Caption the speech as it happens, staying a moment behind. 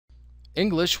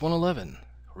English 111,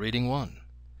 Reading 1.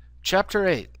 Chapter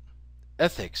 8,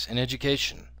 Ethics in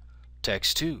Education.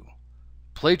 Text 2,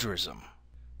 Plagiarism.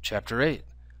 Chapter 8,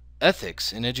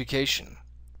 Ethics in Education.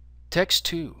 Text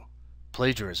 2,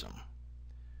 Plagiarism.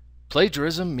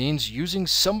 Plagiarism means using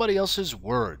somebody else's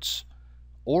words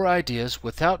or ideas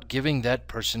without giving that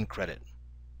person credit.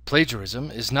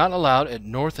 Plagiarism is not allowed at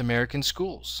North American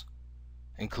schools,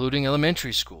 including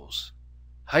elementary schools,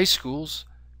 high schools,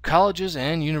 colleges,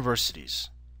 and universities.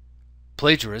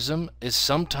 Plagiarism is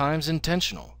sometimes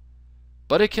intentional,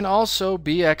 but it can also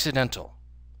be accidental.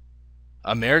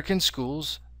 American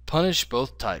schools punish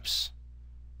both types.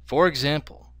 For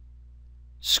example,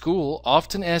 school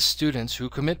often asks students who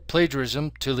commit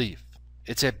plagiarism to leave.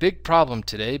 It's a big problem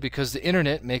today because the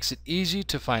internet makes it easy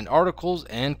to find articles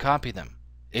and copy them.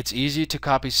 It's easy to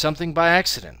copy something by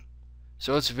accident,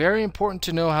 so it's very important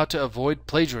to know how to avoid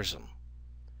plagiarism.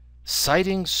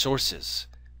 Citing sources,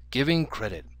 giving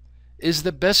credit, is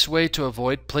the best way to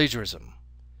avoid plagiarism.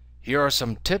 Here are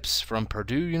some tips from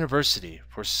Purdue University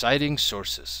for citing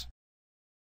sources.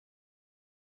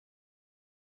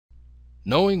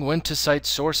 Knowing when to cite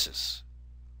sources.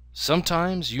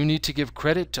 Sometimes you need to give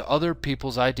credit to other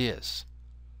people's ideas.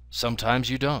 Sometimes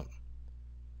you don't.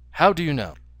 How do you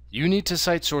know? You need to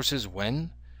cite sources when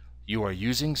you are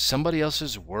using somebody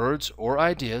else's words or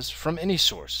ideas from any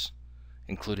source,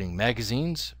 including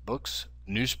magazines, books,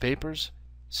 newspapers,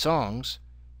 songs,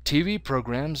 TV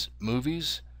programs,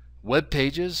 movies, web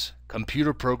pages,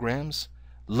 computer programs,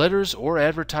 letters, or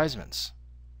advertisements.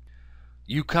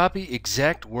 You copy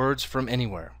exact words from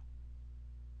anywhere.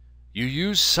 You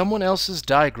use someone else's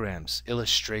diagrams,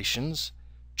 illustrations,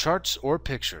 charts, or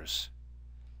pictures.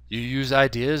 You use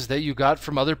ideas that you got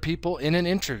from other people in an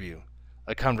interview,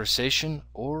 a conversation,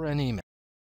 or an email.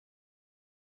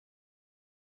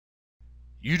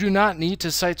 You do not need to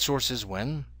cite sources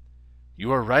when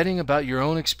you are writing about your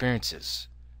own experiences,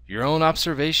 your own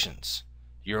observations,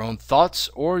 your own thoughts,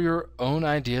 or your own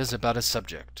ideas about a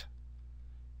subject.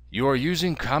 You are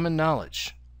using common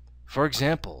knowledge. For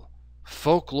example,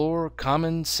 folklore,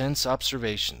 common sense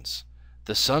observations,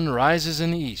 the sun rises in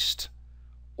the east,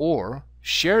 or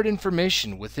shared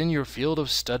information within your field of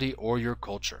study or your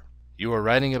culture. You are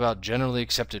writing about generally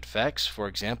accepted facts, for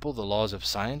example, the laws of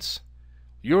science.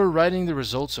 You are writing the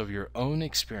results of your own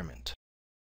experiment.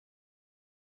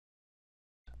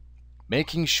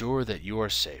 Making sure that you are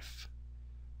safe.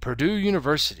 Purdue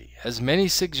University has many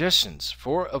suggestions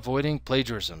for avoiding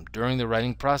plagiarism during the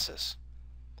writing process.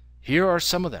 Here are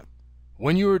some of them.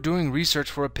 When you are doing research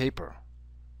for a paper,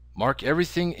 mark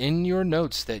everything in your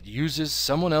notes that uses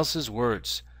someone else's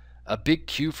words, a big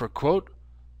Q for quote,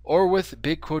 or with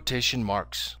big quotation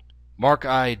marks. Mark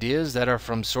ideas that are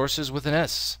from sources with an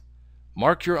S.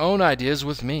 Mark your own ideas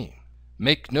with me.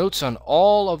 Make notes on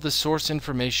all of the source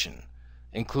information,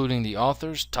 including the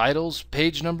authors, titles,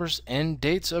 page numbers, and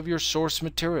dates of your source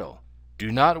material. Do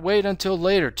not wait until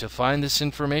later to find this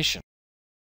information.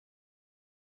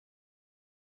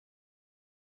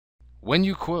 When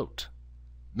you quote,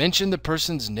 mention the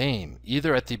person's name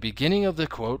either at the beginning of the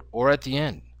quote or at the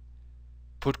end.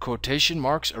 Put quotation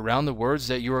marks around the words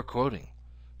that you are quoting.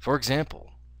 For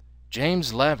example,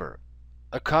 James Laver,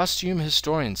 a costume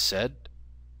historian, said,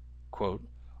 quote,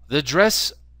 "The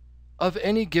dress of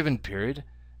any given period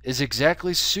is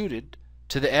exactly suited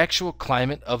to the actual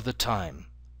climate of the time."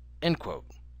 End quote.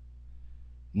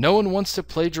 No one wants to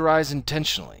plagiarize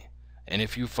intentionally, and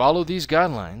if you follow these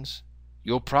guidelines,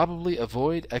 you'll probably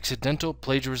avoid accidental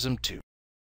plagiarism too.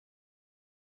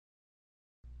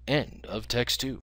 End of text 2.